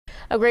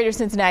A Greater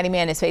Cincinnati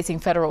man is facing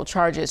federal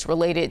charges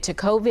related to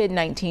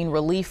COVID-19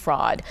 relief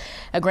fraud.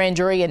 A grand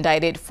jury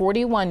indicted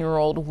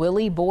 41-year-old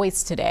Willie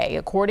Boyce today.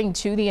 According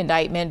to the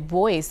indictment,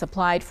 Boyce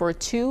applied for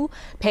 2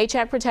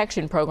 Paycheck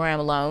Protection Program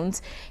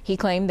loans. He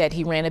claimed that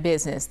he ran a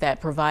business that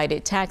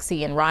provided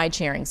taxi and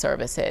ride-sharing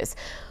services.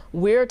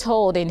 We're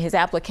told in his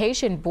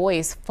application,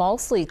 Boyce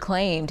falsely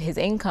claimed his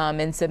income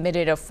and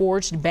submitted a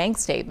forged bank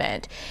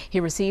statement. He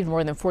received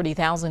more than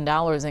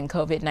 $40,000 in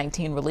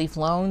COVID-19 relief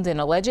loans and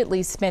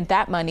allegedly spent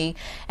that money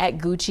at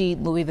Gucci,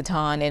 Louis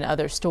Vuitton, and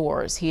other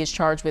stores. He is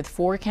charged with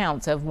 4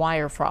 counts of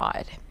wire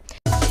fraud.